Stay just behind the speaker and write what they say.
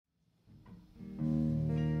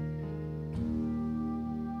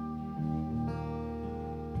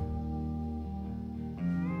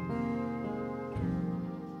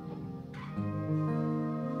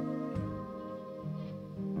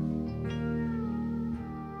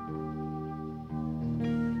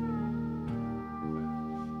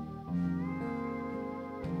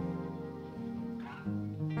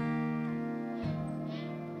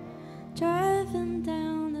driving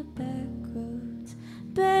down the back roads,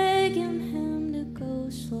 begging him to go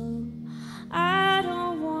slow. I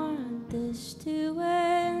don't want this to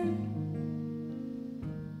end.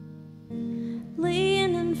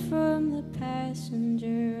 Leaning from the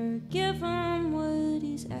passenger, give him what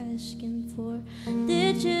he's asking for.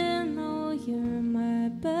 Did you know you're my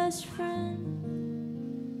best friend?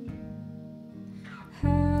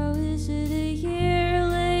 How is it a year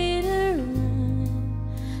later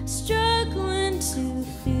I'm struggling to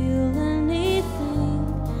feel anything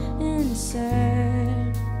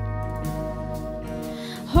inside?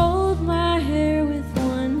 Hold my hair with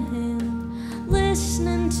one hand,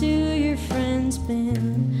 listening to your friend's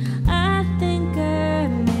band. I think I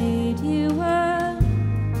made you up,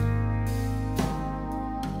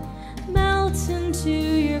 melt into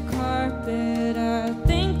your carpet. I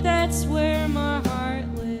think that's where my heart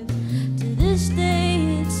lives. To this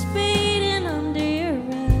day it's beating under your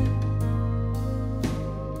breath.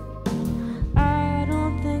 I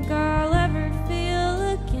don't think I'll ever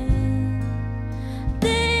feel again.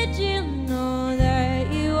 Did you know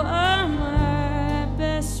that you are my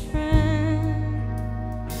best friend?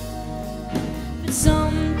 But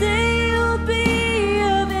someday you'll be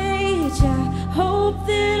of age. I hope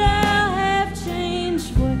that I have changed.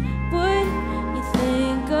 What would you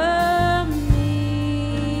think of me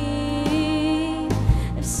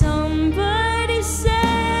if somebody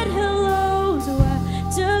said hello? So I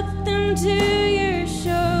took them to your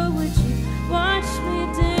show. Would you watch me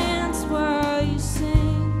dance while you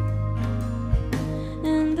sing?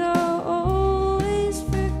 And I'll always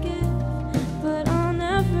forgive, but I'll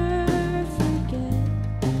never forget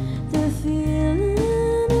the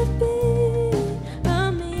feeling of being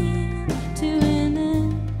a mean to an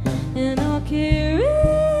end. And I'll carry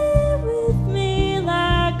it with me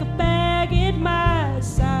like a bag at my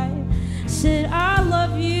side. Said I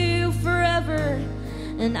love you forever,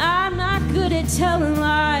 and I'm not good at telling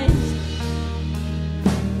lies.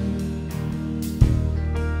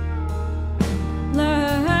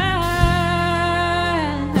 Lies.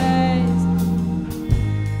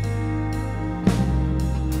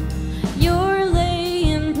 You're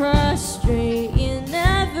laying prostrate, you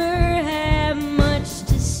never have much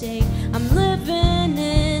to say. I'm living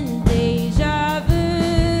in deja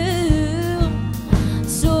vu,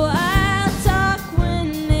 so I'll talk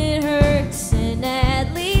when it hurts, and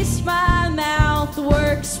at least my mouth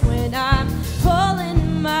works when I'm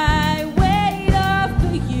pulling my weight off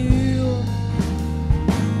of you.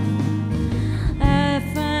 I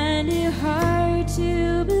find it hard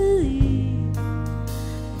to believe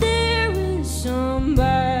there is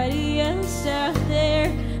somebody else out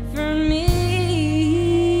there for me.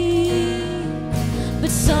 But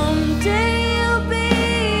someday you'll be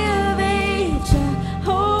of age. I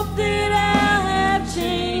hope that I have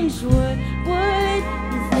changed. What would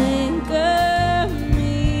you think of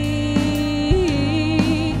me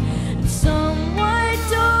if someone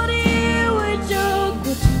told you a joke?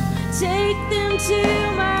 Would you take them to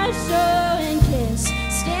my show and kiss,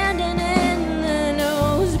 standing in the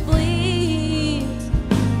nosebleeds?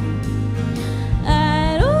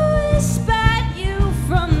 I'd always spot you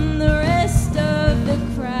from the rest of the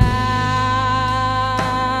crowd.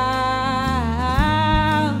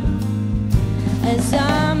 As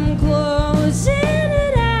I'm closing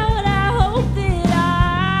it out, I hope that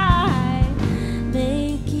I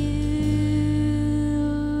make you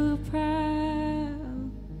proud.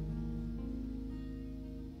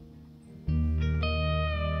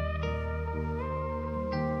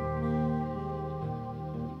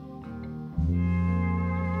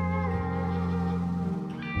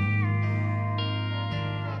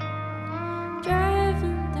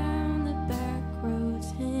 Driving down the back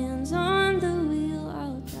roads, hands on the wheel,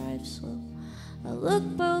 I'll drive slow. I'll look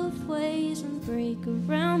both ways and break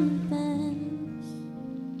around the bends.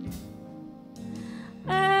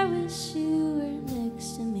 I wish you were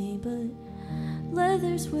next to me, but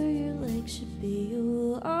leather's where your legs should be.